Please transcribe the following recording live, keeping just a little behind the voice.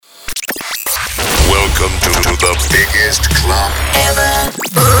Welcome to the biggest club ever.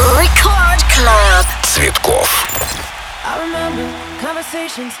 Record Club. Цветкоff. I remember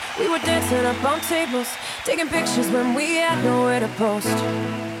conversations, we were dancing up on tables, taking pictures when we had nowhere to post.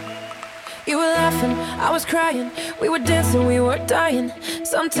 You were laughing, I was crying, we were dancing, we were dying.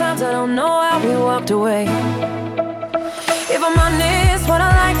 Sometimes I don't know how we walked away. If I'm honest, what I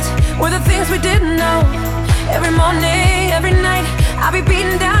liked were the things we didn't know. Every morning, every night, I'll be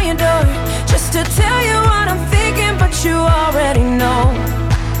beating down your door just to tell you what I'm thinking, but you already know.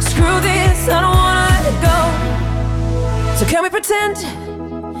 Screw this, I don't wanna let it go. So can we pretend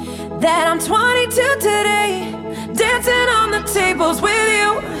that I'm 22 today, dancing on the tables with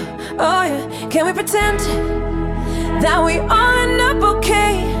you? Oh yeah, can we pretend that we all end up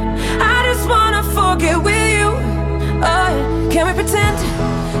okay? I just wanna forget with you. Oh yeah, can we pretend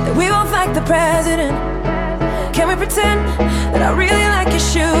that we both like the president? Can we pretend that I really like your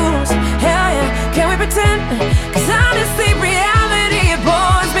shoes? Hell yeah, can we pretend? Cause honestly, reality, it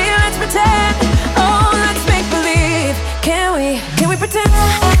bores me. Let's pretend, oh, let's make believe. Can we pretend?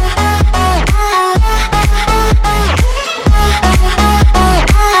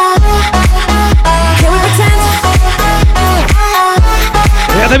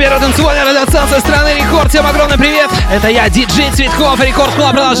 Это первая танцевальная радиостанция страны Рекорд. Всем огромный привет. Это я, диджей Цветкоff. Рекорд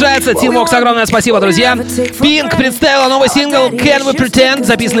Клаб продолжается. Тим Вокс, огромное спасибо, друзья. Пинк представила новый сингл Can We Pretend,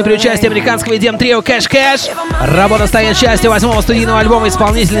 записанный при участии американского EDM-трио Cash Cash. Работа станет частью 8-го студийного альбома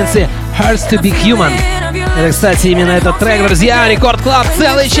исполнительницы Hurts to Be Human. Это, кстати, именно этот трек, друзья. Рекорд Клаб,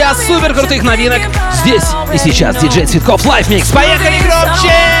 целый час супер крутых новинок. Здесь и сейчас диджей Цветкоff Live Mix. Поехали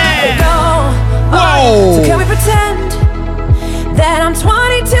громче! Воу! That I'm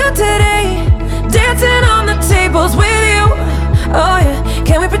 22 today, dancing on the tables with you. Oh yeah,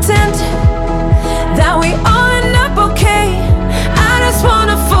 can we pretend that we all end up okay? I just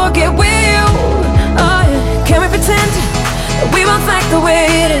wanna forget with you. Oh yeah, can we pretend that we both like the way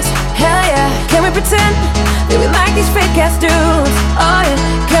it is? Hell yeah, can we pretend that we like these fake ass dudes? Oh yeah,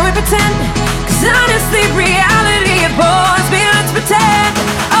 can we pretend? Cause honestly, reality, it bores me. Let's pretend,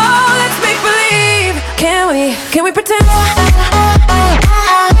 oh, let's make believe. Can we pretend?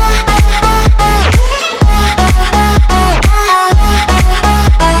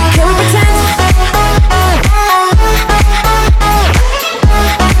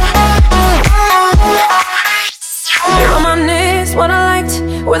 What I liked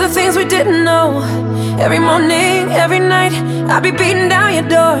were the things we didn't know. Every morning, every night, I'll be beating down your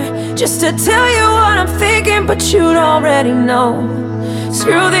door just to tell you what I'm thinking, but you'd already know.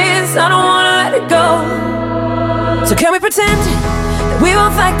 Screw this, I don't wanna let it go. So can we pretend that we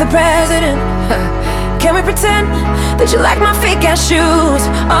both like the president? Can we pretend that you like my fake ass shoes?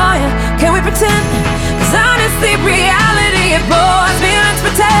 Oh yeah, can we pretend? Cause honestly, reality, it bores me. Let's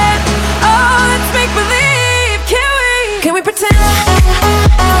pretend, oh, let's make believe. Can we pretend?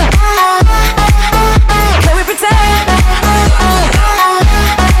 Can we pretend?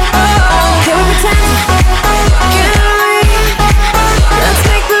 Can we pretend? Can we? Let's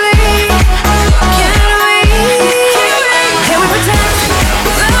make believe. Can we pretend?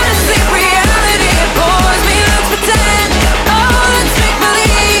 Honestly, reality, it bores me. Let's pretend. Oh, let's make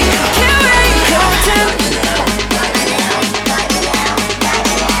believe. Can we pretend?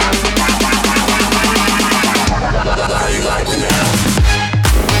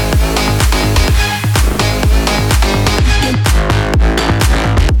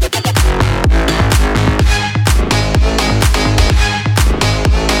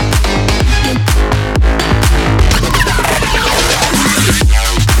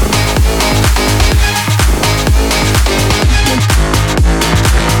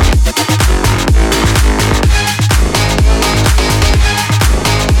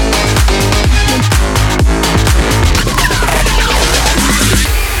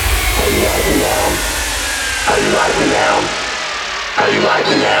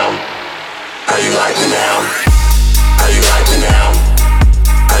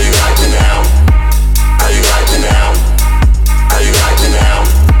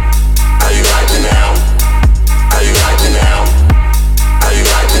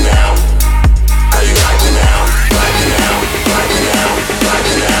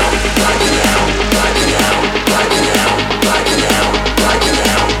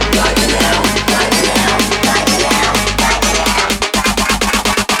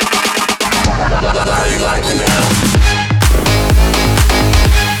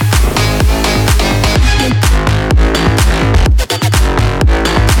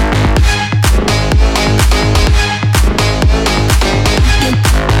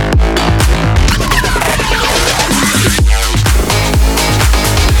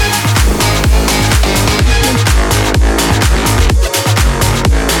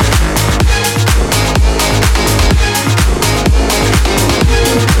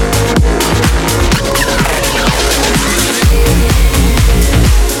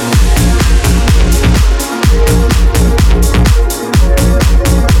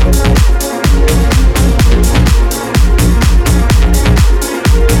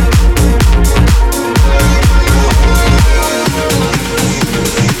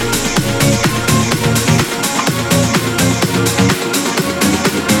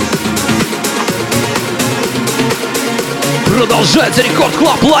 Продолжается Рекорд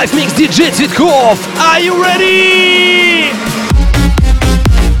Клаб Лайв Микс диджей Цветкоff. Are you ready?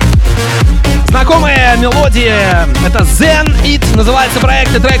 Знакомые мелодии. Это Zen It, называется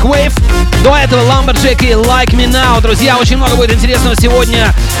проект и трек Wave. До этого Lumberjack и Like Me Now. Друзья, очень много будет интересного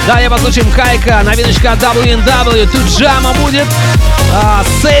сегодня. Далее послушаем Kygo, новиночка WNW, Tujamo будет,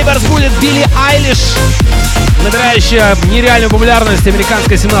 SaberZ будет, Billie, Eilish, набирающая нереальную популярность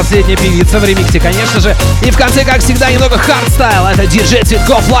американская 17-летняя певица в ремиксе, конечно же. И в конце, как всегда, немного хардстайл. Это диджей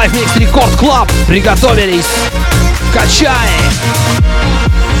Цветкоff Live Mix Рекорд Клаб. Приготовились. Качай!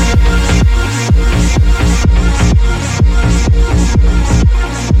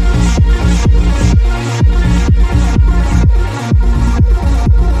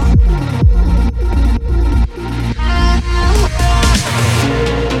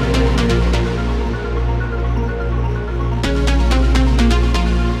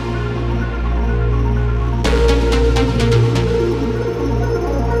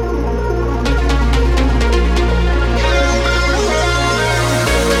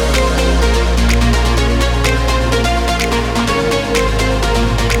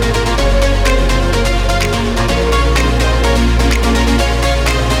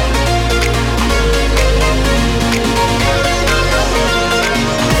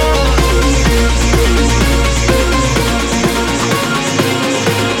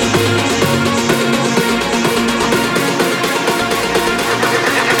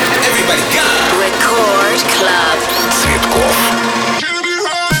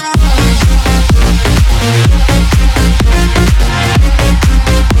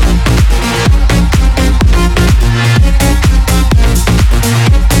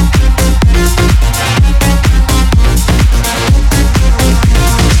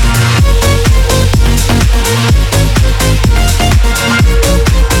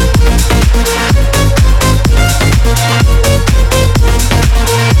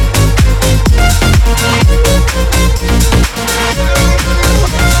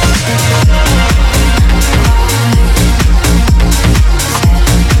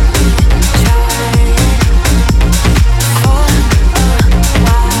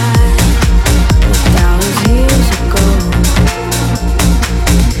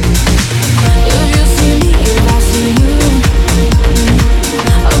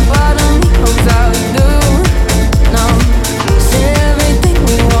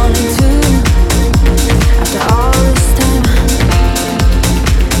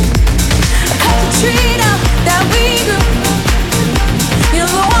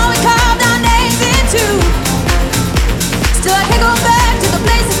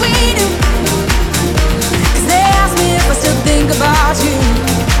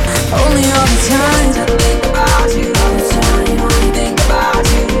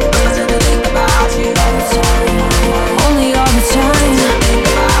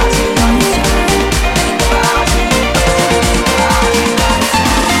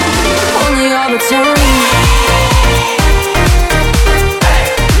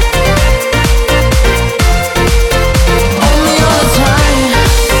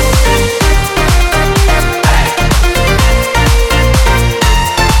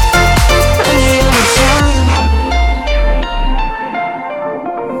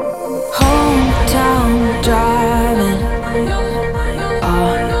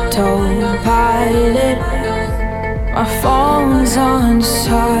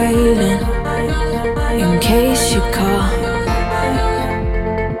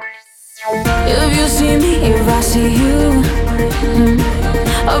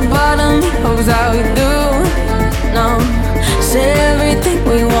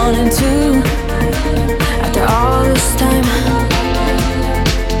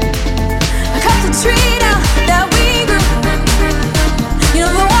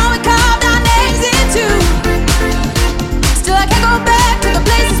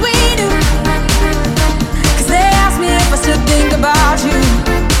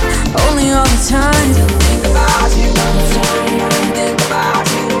 Time.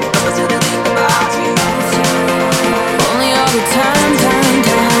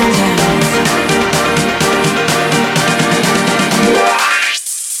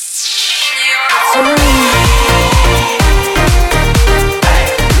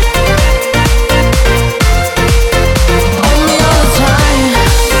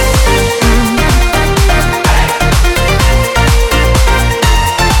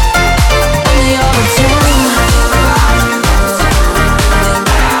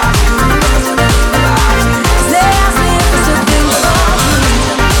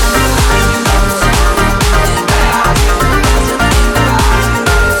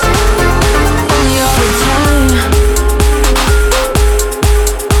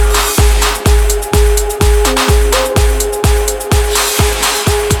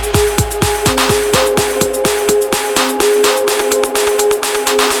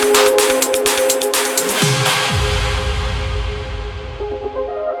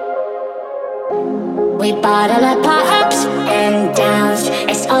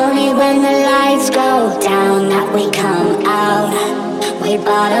 that we come out. We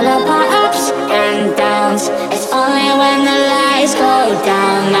bottle up our ups and downs. It's only when the lights go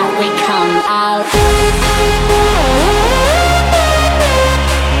down that we come out.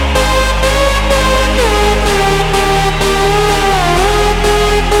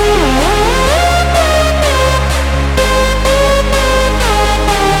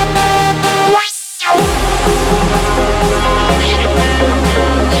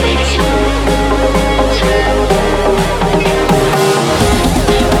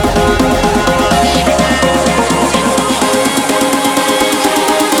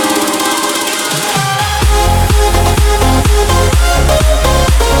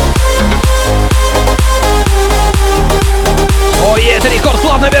 Это Рекорд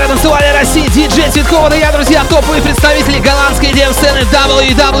Клаб на первой танцевальной России. Диджей Цветкоff, да я, друзья, топовые представители голландской EDM-сцены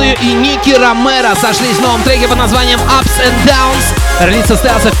WW и Nicky Romero сошлись в новом треке под названием Ups and Downs. Релиз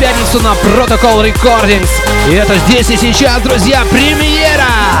состоялся в пятницу на Protocol Recordings. И это здесь и сейчас, друзья,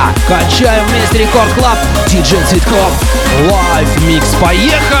 премьера! Качаем вместе Рекорд Клаб. Диджей Цветкоff. Лайв микс.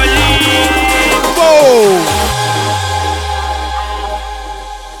 Поехали! Воу!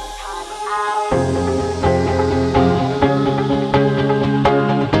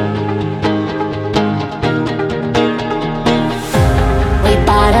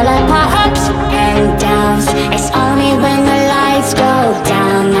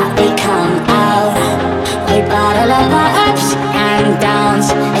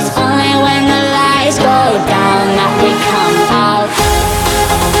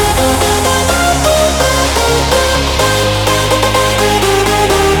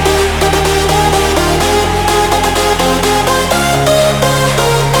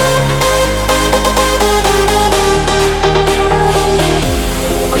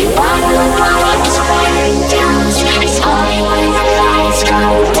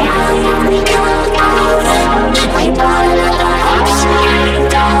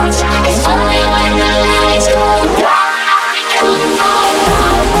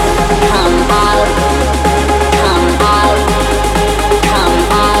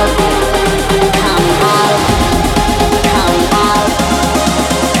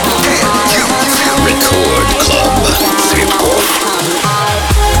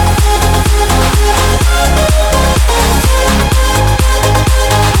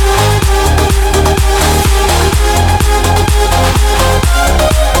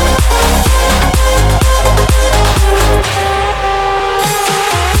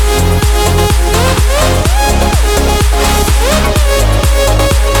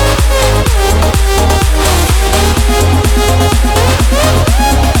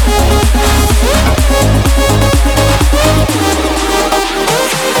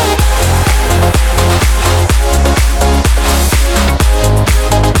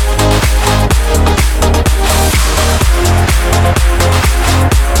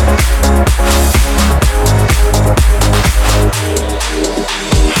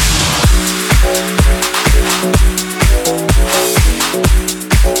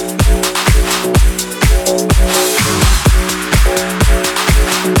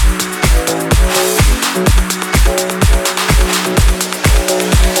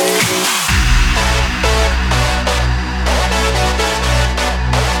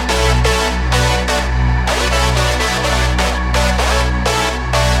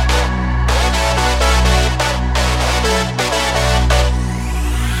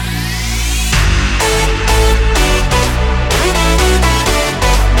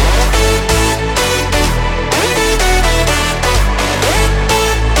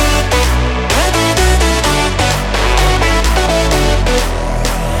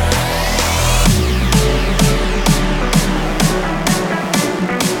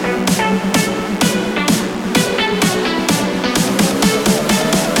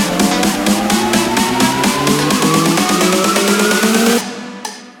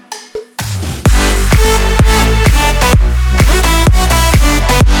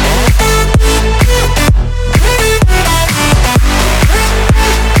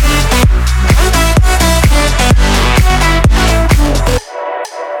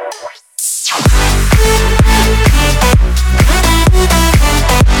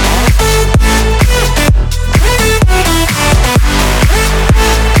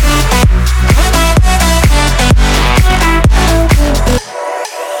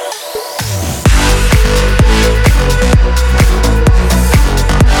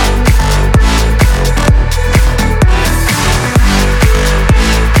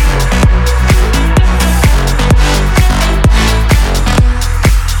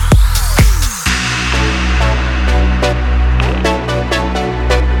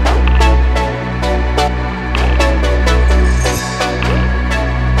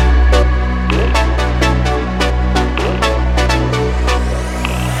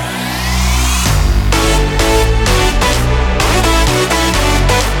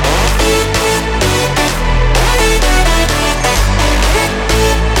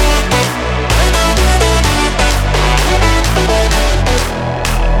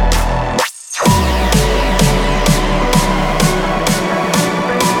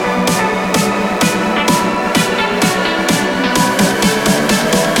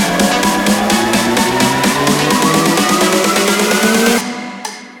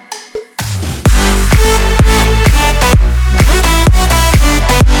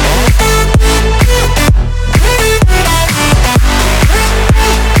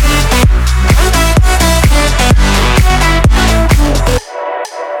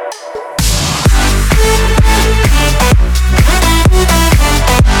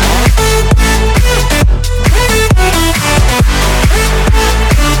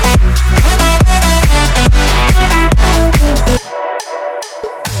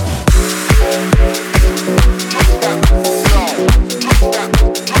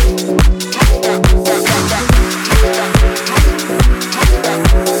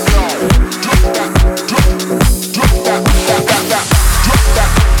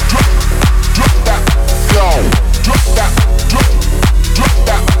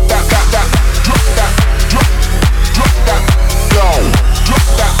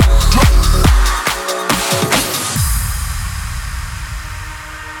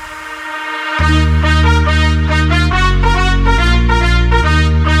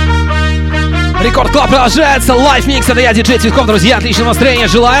 Рекорд Клаб продолжается. Лайв микс. Это я, диджей Цветкоff. Друзья, отличного настроения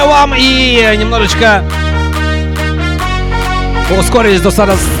желаю вам. И немножечко ускорились до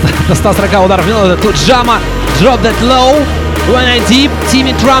 140 ударов в минуту. Tujamo, Drop That Low, When I Deep,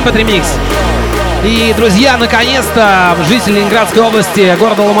 Timmy, Trumpet ремикс. И, друзья, наконец-то жители Ленинградской области,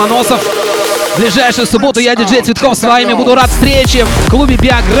 города Ломоносов, в ближайшую субботу я, диджей Цветкоff, с вами буду рад встрече в клубе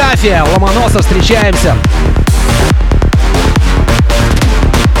 «Биография». Ломоносов, встречаемся.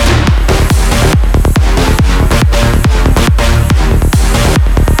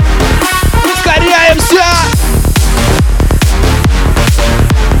 Ускоряемся!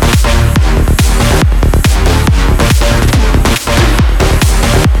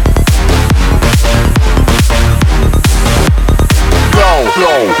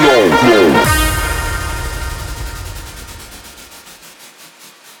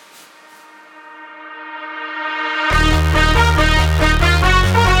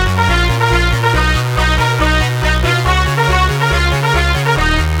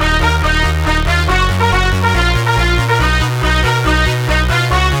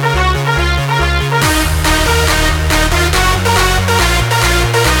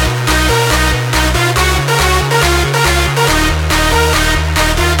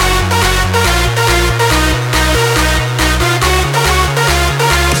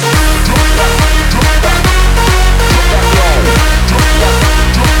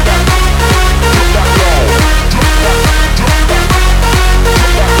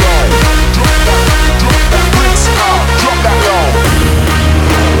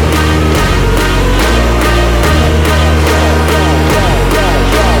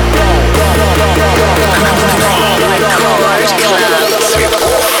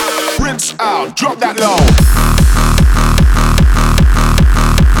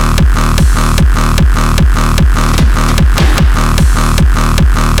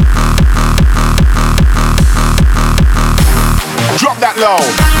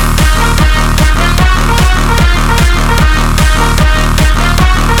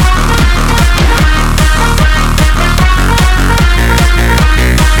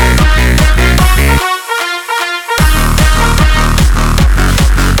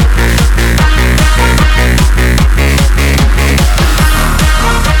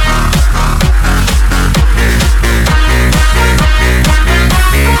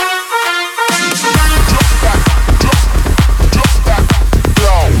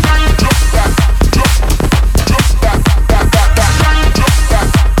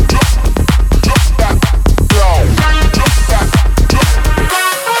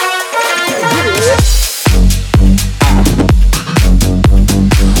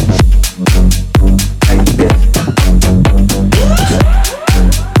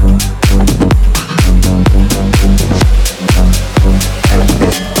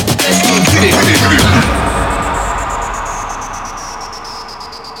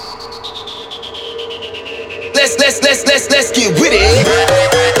 Let's get with it.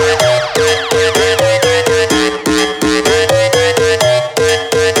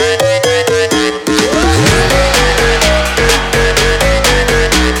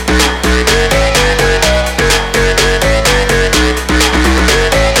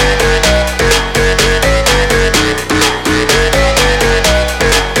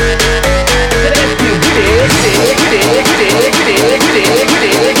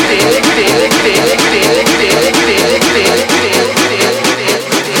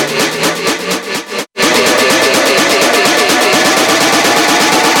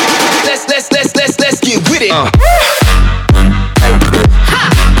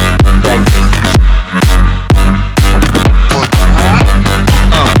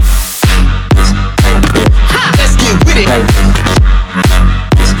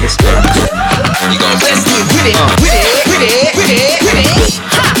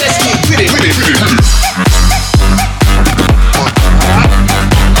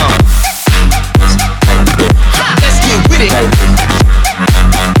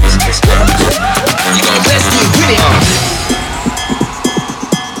 Let's get with it.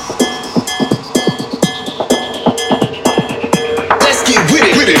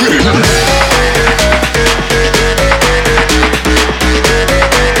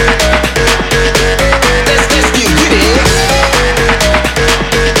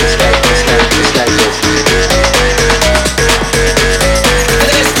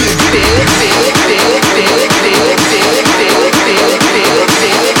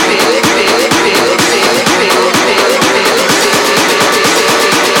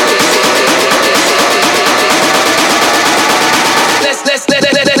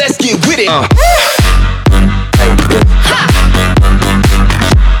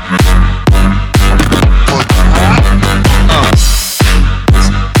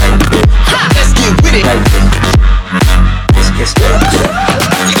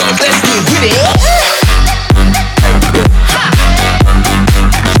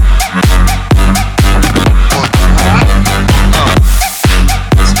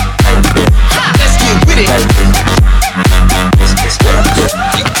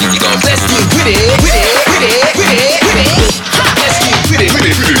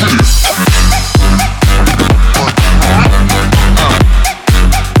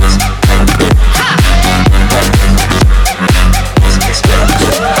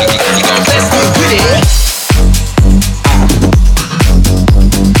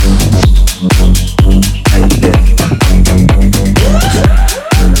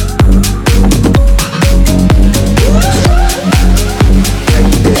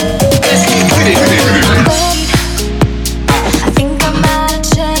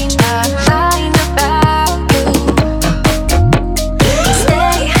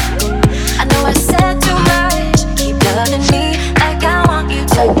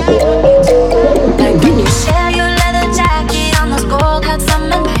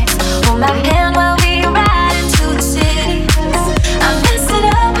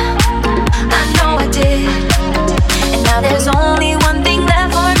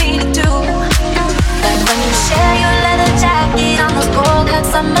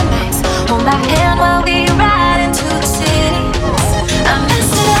 by my max. Hold my hand while we ride into the city. I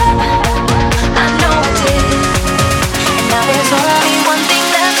messed it up, I know I did. And now there's only one thing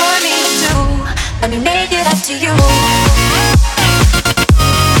left for me to do. Let me make it up to you.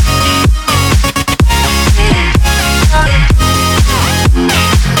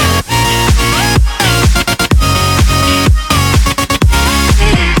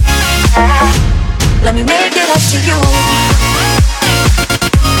 Let me make it up to you.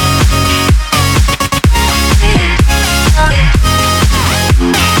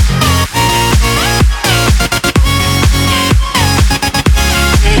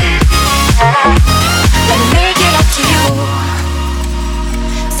 Let me make it up to you.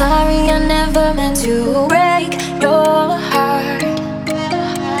 Sorry, I never meant to break your heart.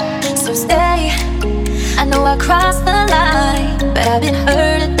 So stay. I know I crossed the line, but I've been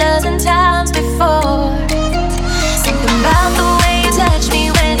hurt a dozen times before. Something about the way you touch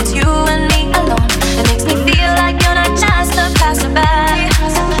me when it's you and me alone. It makes me feel like you're not just a passerby.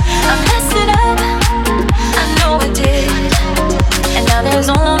 I messed it up, I know I did. And now there's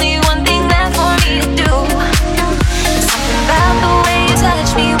only one thing left for me to do. Something about the way you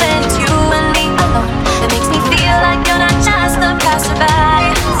touch me when it's you and me alone. It makes me feel like you're not just a passerby.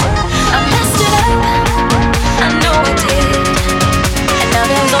 I messed it up, I know I did. And now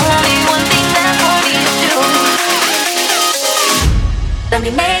there's only one thing left for me to do. Let me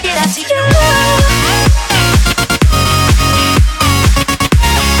make it up to you.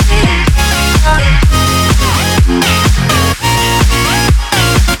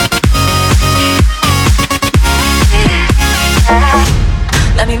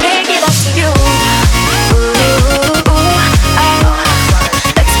 Let me make it up to you. Ooh, oh.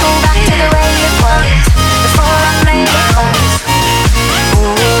 Let's go back to the way it was before I made it worse.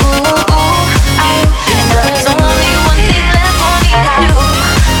 Ooh, oh. And now there's only one thing left for me to do.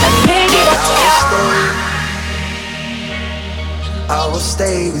 Let me make it up to you. I will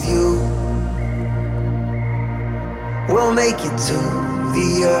stay with you. We'll make it to the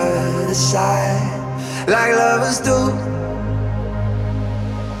other side, like lovers do.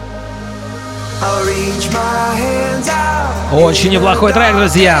 I'll reach my hands out. Очень неплохой трек,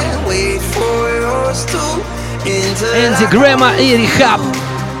 друзья. Wait for yours to Энди Грэма и Рехаб.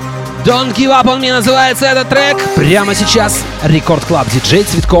 Don't Give Up on Me называется этот трек. Прямо сейчас Рекорд Клаб, диджей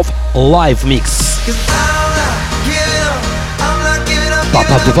Цветкоff, Live Mix. Pop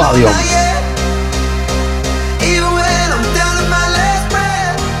up the volume.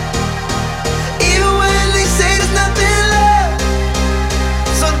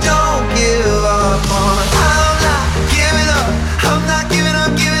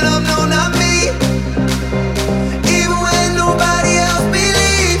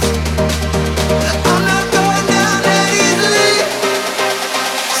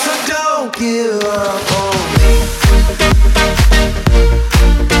 Give up on me.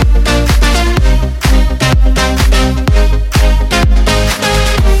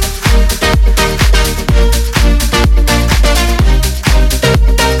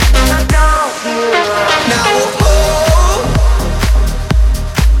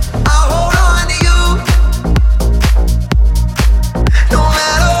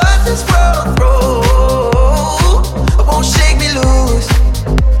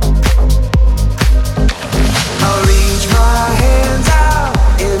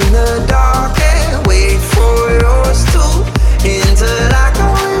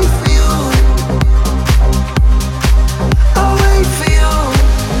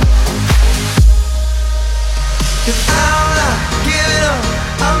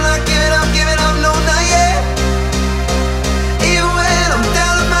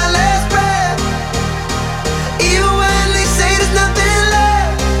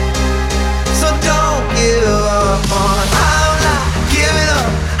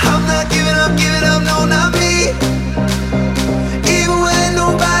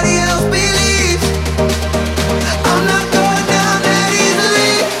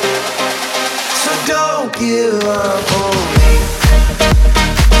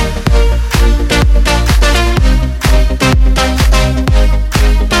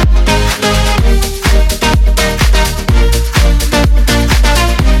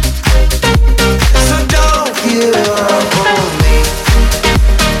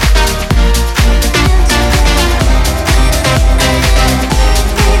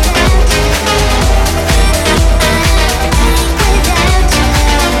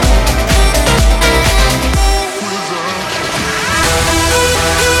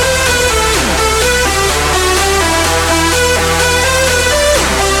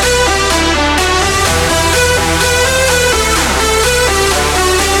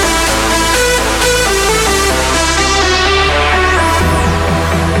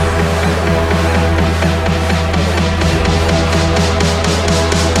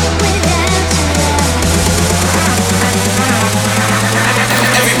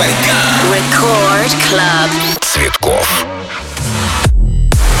 Record Club. Цветкоff.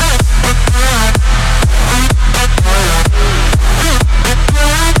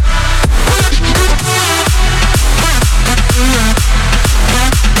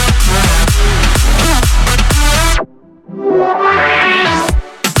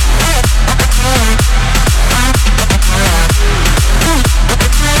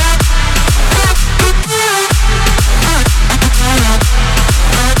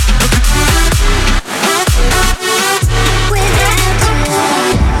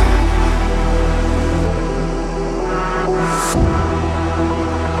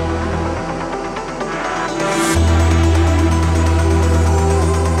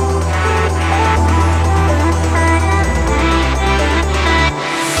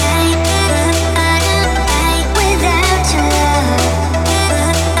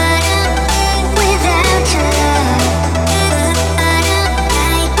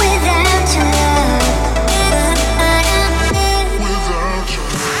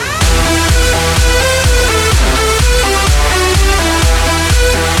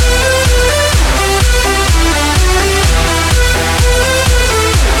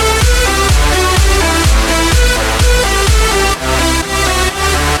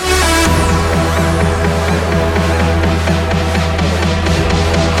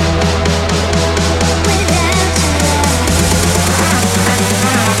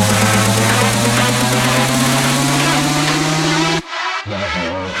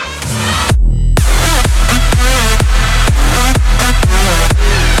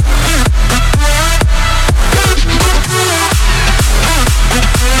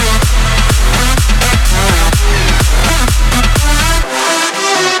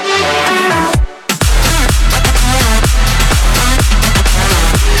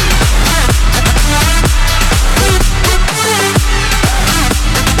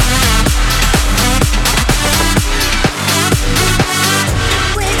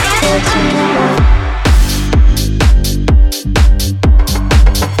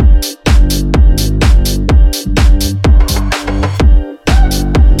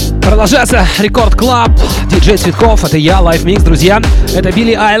 Продолжается Рекорд Клаб, диджей Цветкоff, это я, Live Mix, друзья. Это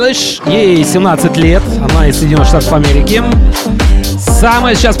Билли Eilish, ей 17 лет, она из Соединенных Штатов Америки.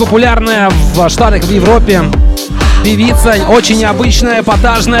 Самая сейчас популярная в Штатах, в Европе певица, очень необычная,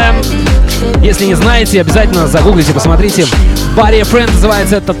 эпатажная. Если не знаете, обязательно загуглите, посмотрите. Body Friend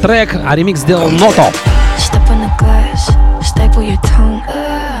называется этот трек, а ремикс сделал NOTO.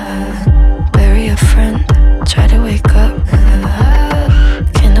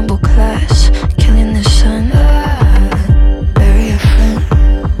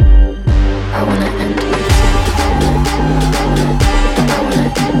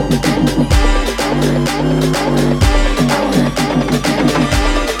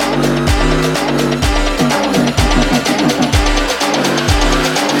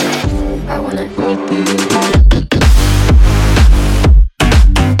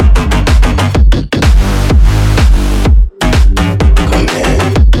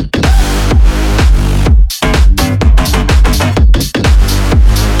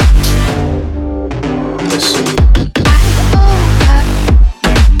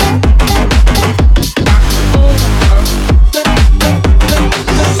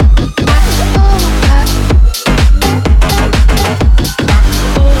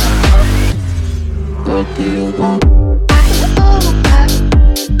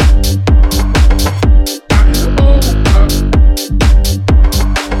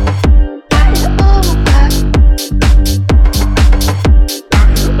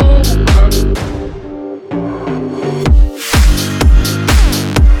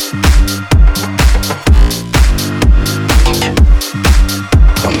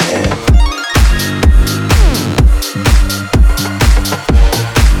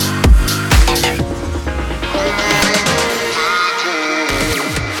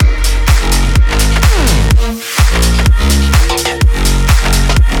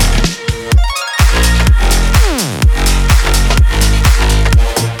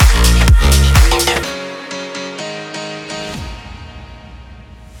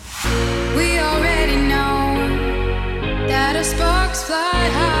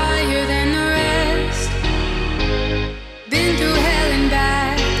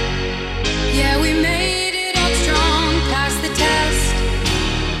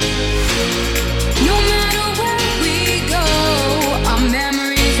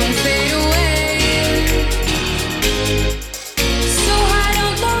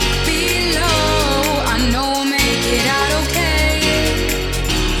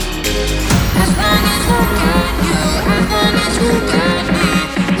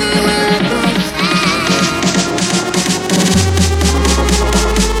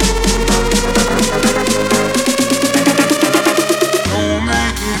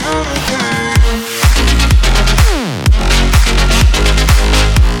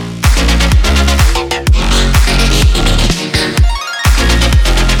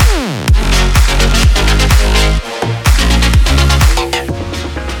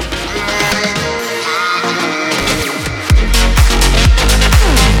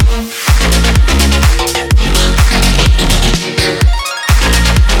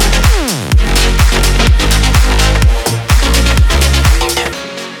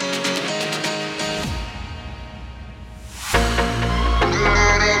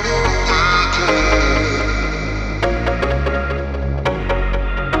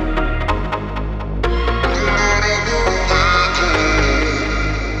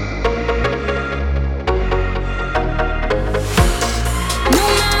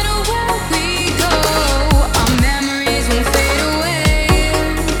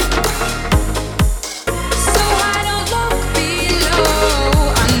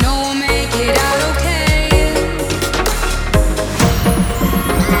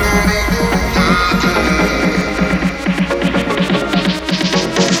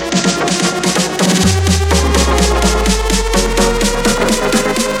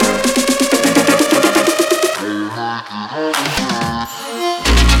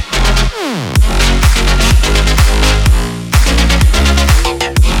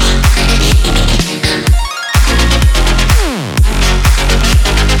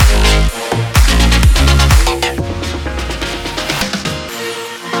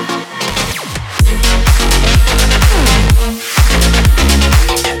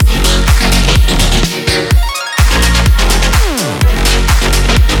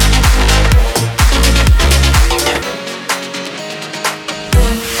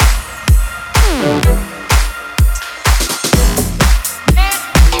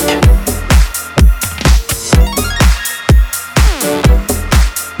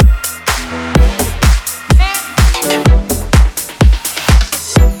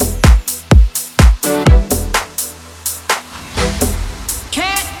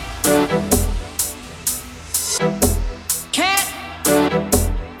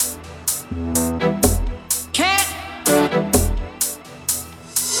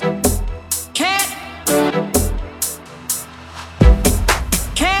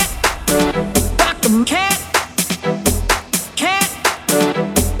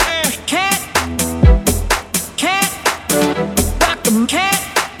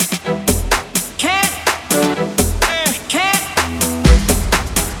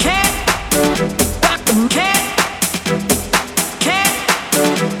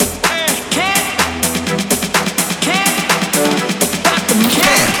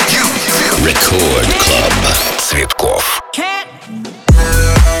 Цветкоff.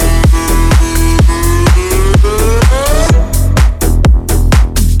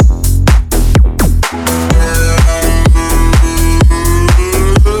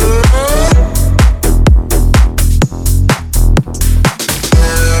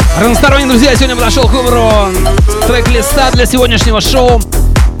 Разносторонние, друзья, сегодня подошел к выбору трек-листа для сегодняшнего шоу.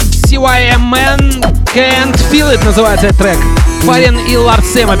 CYMN Can't Feel It называется этот трек. Pharien и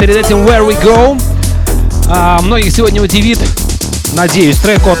Larsema, перед этим Where We Go. Многих сегодня удивит, надеюсь,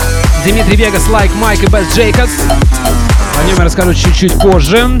 трек от Dimitri Vegas, Like Mike и Bassjackers. О нем я расскажу чуть-чуть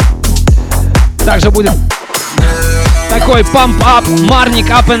позже. Также будет такой памп-ап, Marnik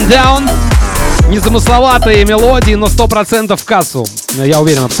Up and Down. Незамысловатые мелодии, но 100% в кассу. Я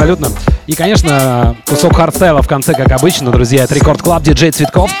уверен абсолютно. И, конечно, кусок хардстайла в конце, как обычно, друзья. Это Рекорд Клаб, диджей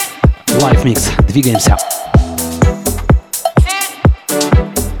Цветкоff. Live Mix. Двигаемся.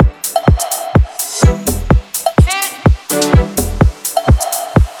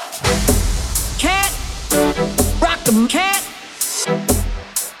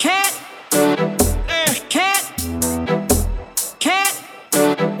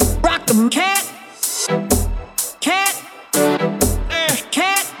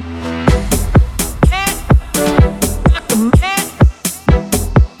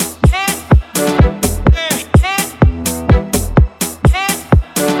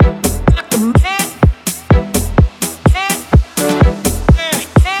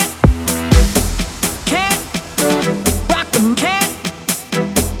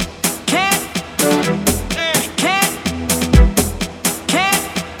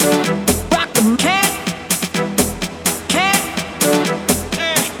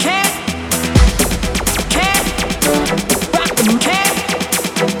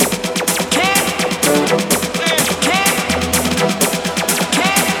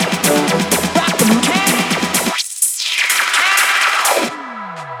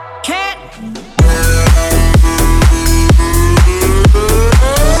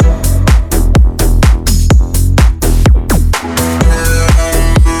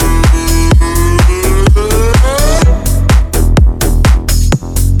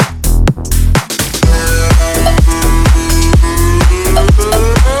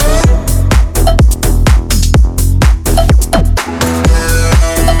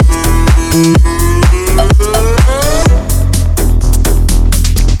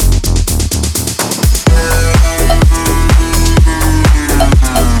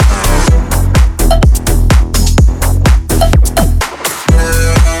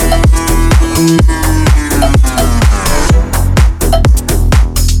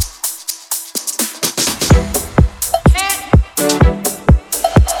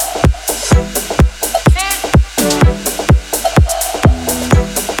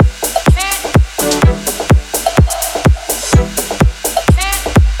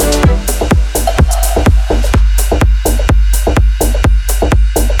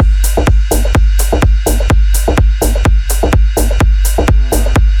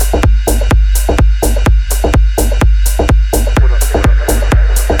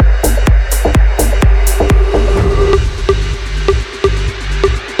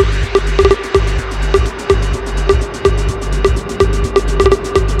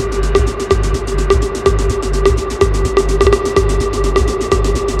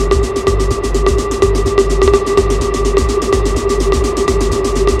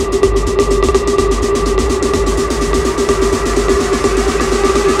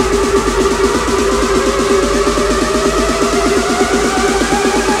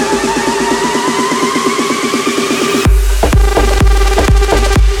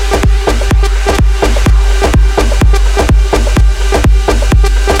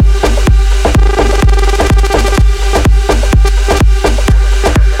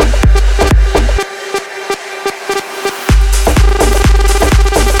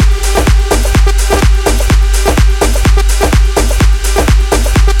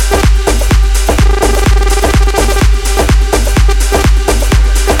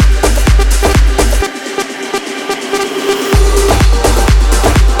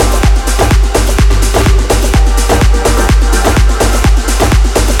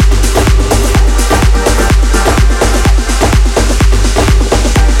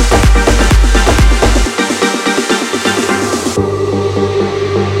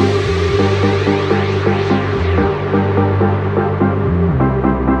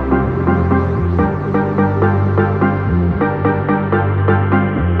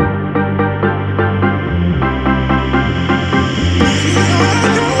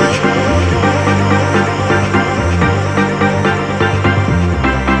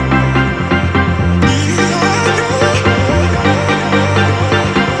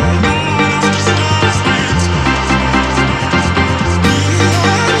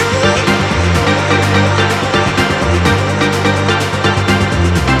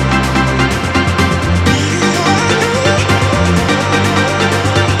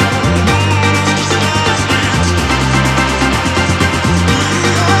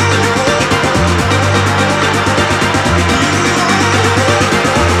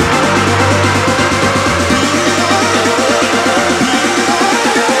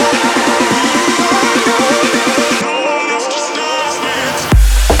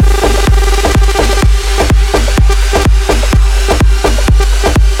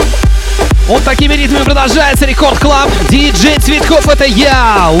 Вот такими ритмами продолжается Рекорд Клаб. Диджей Цветкоff, это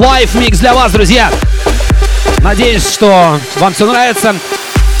я. Лайв микс для вас, друзья. Надеюсь, что вам все нравится.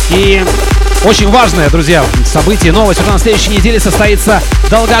 И очень важное, друзья, событие, новость. На следующей неделе состоится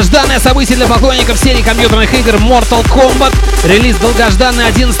долгожданное событие для поклонников серии компьютерных игр Mortal Kombat. Релиз долгожданной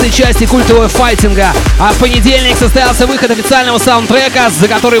 11-й части культового файтинга. А в понедельник состоялся выход официального саундтрека, за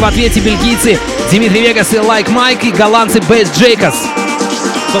который в ответе бельгийцы Димитри Вегас и Like Mike и голландцы Bassjackers.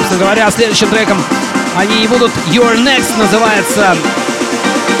 Собственно говоря, следующим треком они и будут. You're Next называется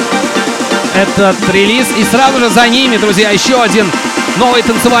этот релиз. И сразу же за ними, друзья, еще один новый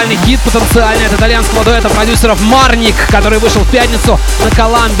танцевальный хит потенциальный от итальянского дуэта продюсеров Марник, который вышел в пятницу на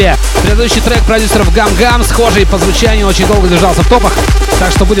Коламбе. Предыдущий трек продюсеров Гам-Гам, схожий по звучанию, очень долго держался в топах.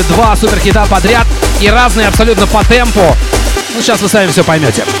 Так что будет два суперхита подряд и разные абсолютно по темпу. Ну, сейчас вы сами все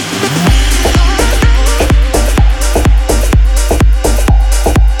поймете.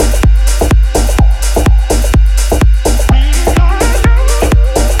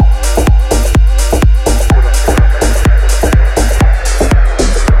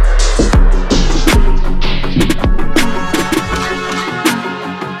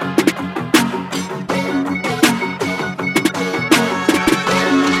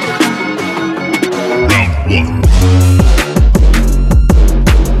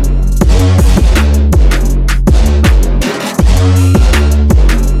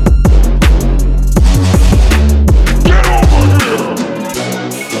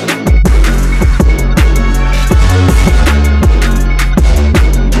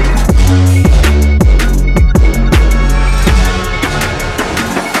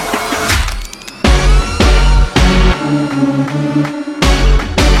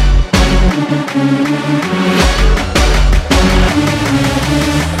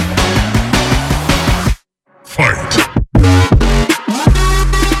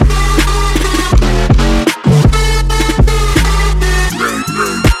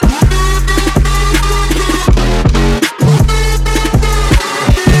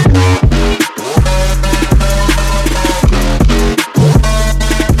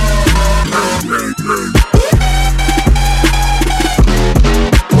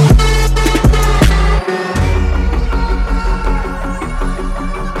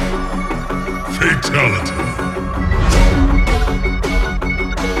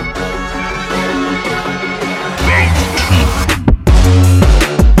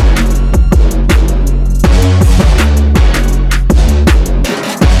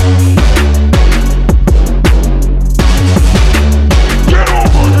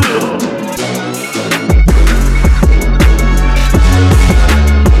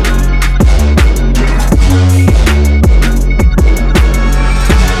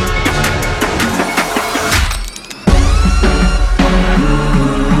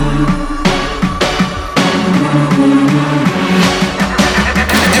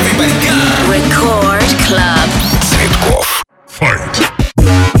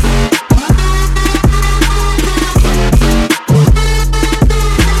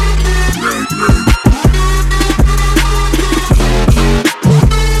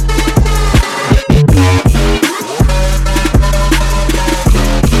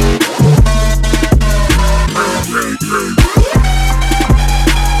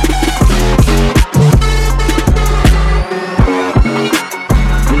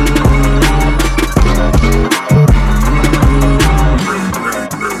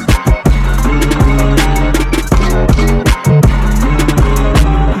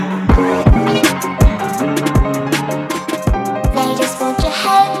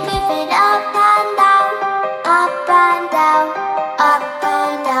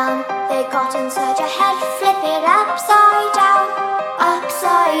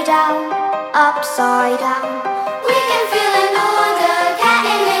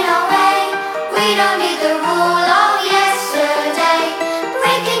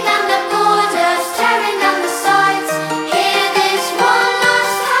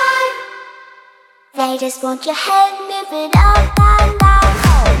 Just want your head moving up and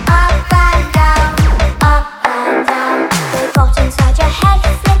down, up and down, up and down. The got inside your head,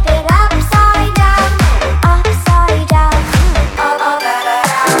 flip it upside down, upside down, up and down.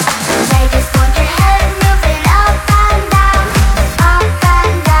 They just want your head moving up and down, up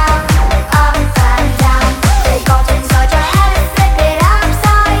and down, up and down. They got inside your head, flip it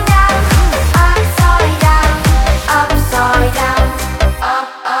upside down, upside down, upside down,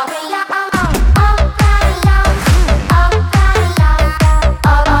 up and down.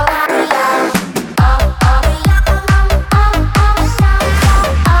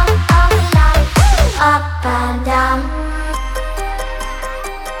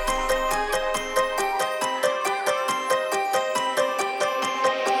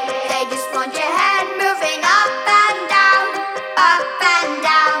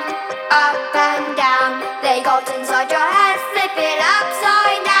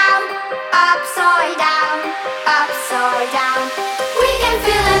 upside down. We can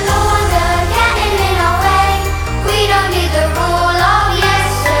feel an order getting in our way. We don't need the rule of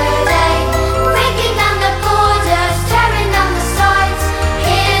yesterday. Breaking down the borders, tearing down the sides.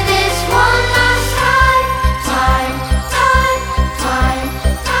 Hear this one last time. Time, time, time,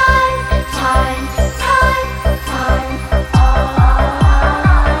 time, time, time, time.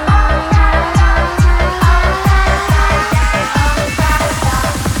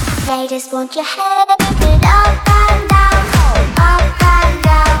 They just want your head up and down, up and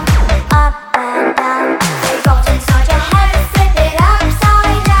down, up and down. They got inside your head, flip it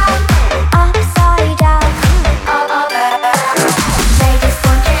upside down, upside down, up and down. They just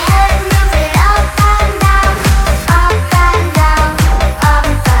want your head, move it up and down, up and down, up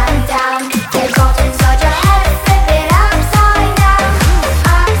and down. They got inside your head, flip it upside down,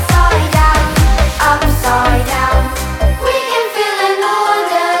 upside down, upside down. We can feel an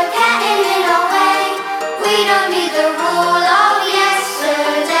order getting in our way. We don't need the rule of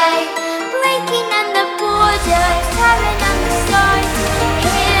yesterday. Breaking down the borders, tearing down the sides.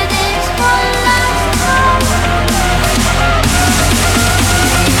 Hear this one last time.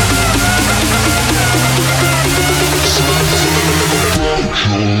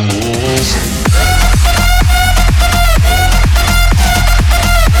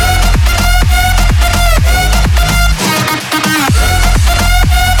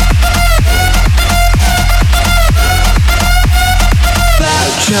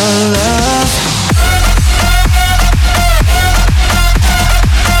 About your love.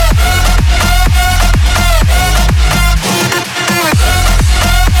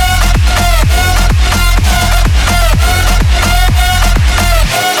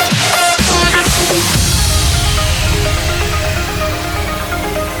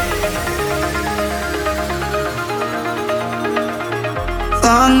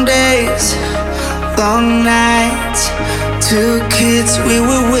 Long days, long nights. Two kids, we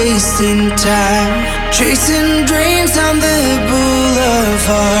were wasting time. Chasing dreams on the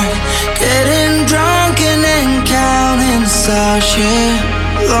boulevard. Getting drunk and then counting stars, yeah.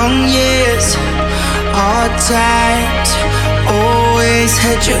 Long years, hard times. Always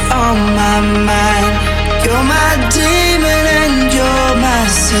had you on my mind. You're my demon and you're my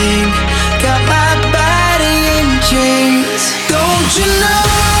saint. Got my body in chains. Don't you know,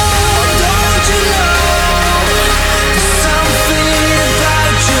 don't you know, there's something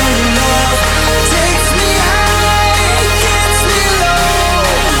about your love. Takes me high, gets me low.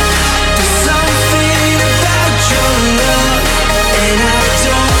 There's something about your love, and I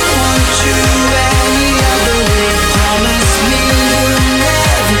don't want you any other way. Promise me you'll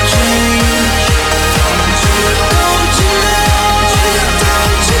never change. Don't you know, don't you know, there's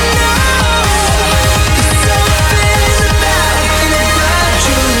something about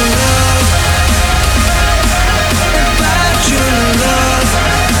your love, about your love,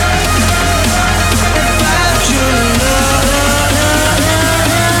 about your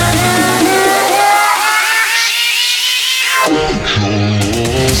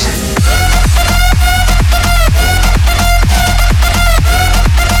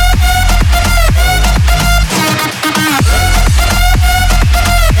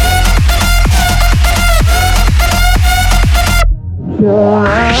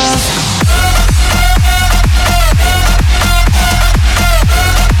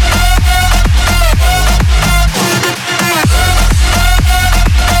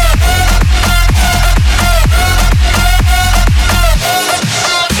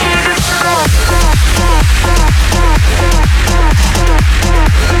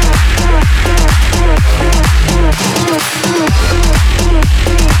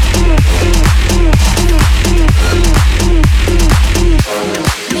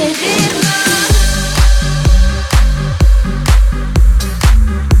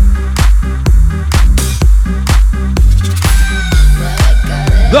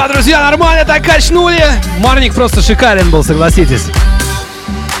Да, друзья, нормально так качнули. Марник просто шикарен был, согласитесь.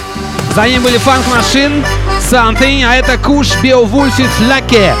 За ним были Funk Machine, Something, а это Куш, Beowulf и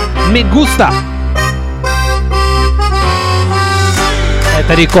Flaque, Me Gusta.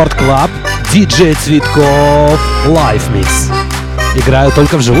 Это Рекорд Клаб, диджей Цветкоff, Live Mix. Играю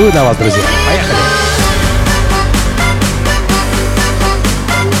только вживую для вас, друзья. Поехали.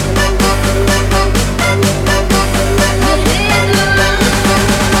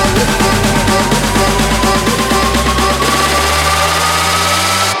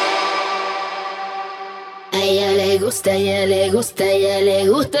 ella le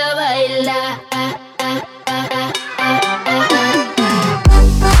gusta bailar.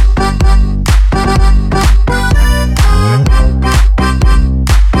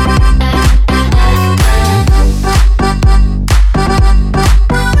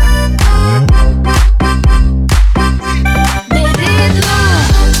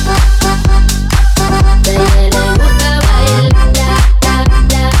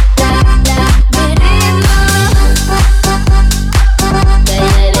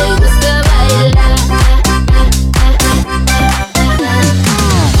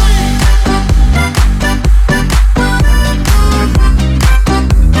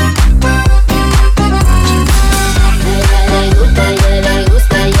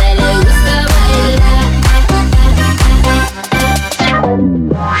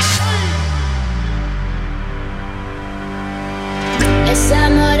 Esa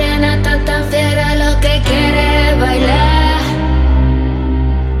morena está tan fiera, lo que quiere bailar.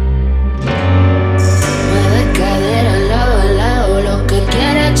 Mueve cadera lado a lado, lo que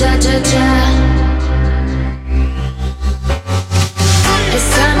quiere cha-cha-cha.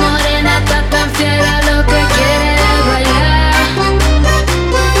 Esa morena está tan fiera, lo que quiere bailar.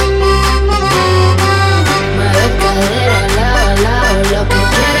 Mueve cadera lado a lado, lo que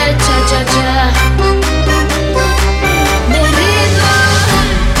quiere cha-cha-cha.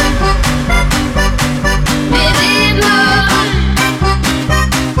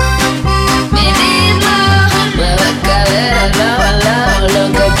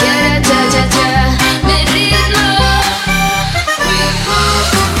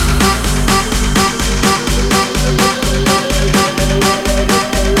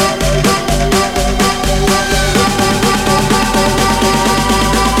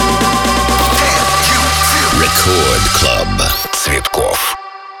 Цветкоff.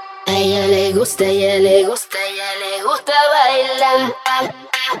 A ella le gusta, a ella le gusta, a ella le gusta bailar.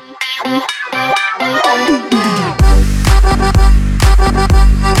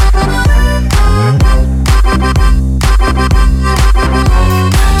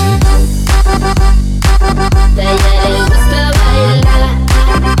 A ella le gusta bailar.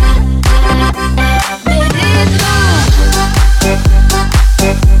 Mi ritmo.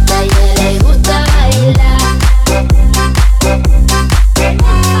 A ella le gusta bailar.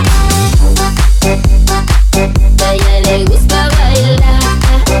 A ella le gusta bailar.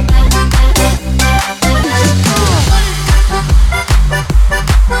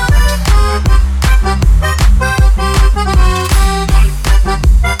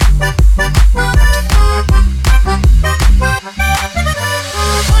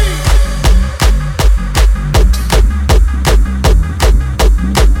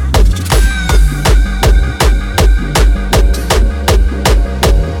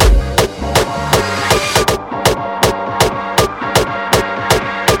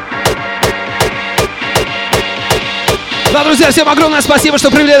 Да, друзья, всем огромное спасибо, что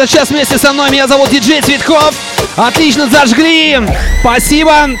провели этот час вместе со мной. Меня зовут диджей Цветкоff. Отлично зажгли.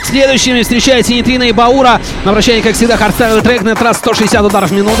 Спасибо. Следующими встречайте Нитрина и Баура. На прощание, как всегда, хардстайловый трек. На этот раз 160 ударов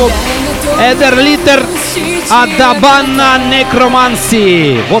в минуту. Эдер Литер Адабанна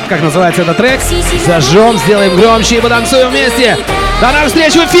Некроманси. Вот как называется этот трек. Зажжем, сделаем громче и потанцуем вместе. До новых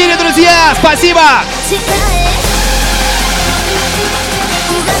встреч в эфире, друзья. Спасибо.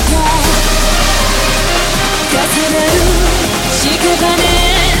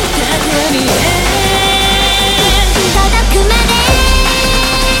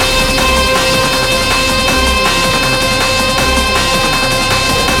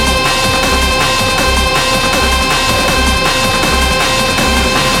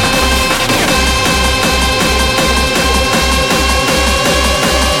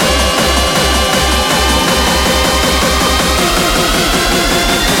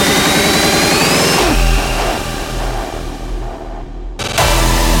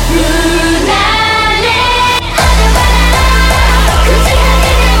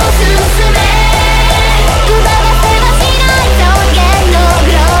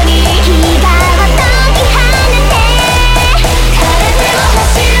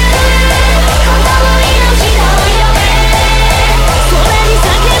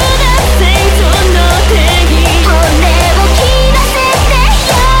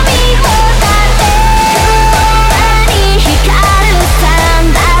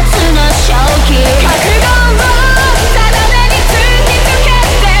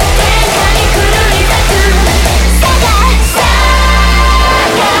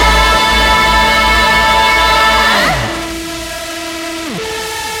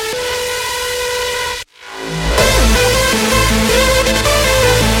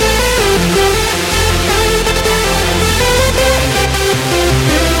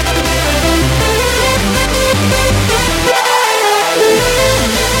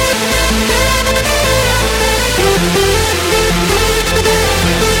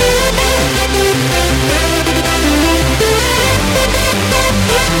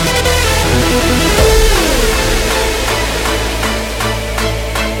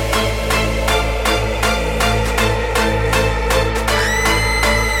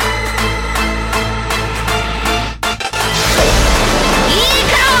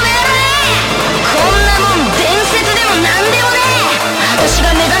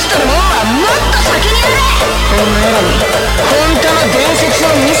お前らに本当の伝説を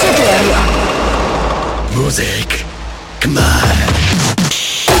見せ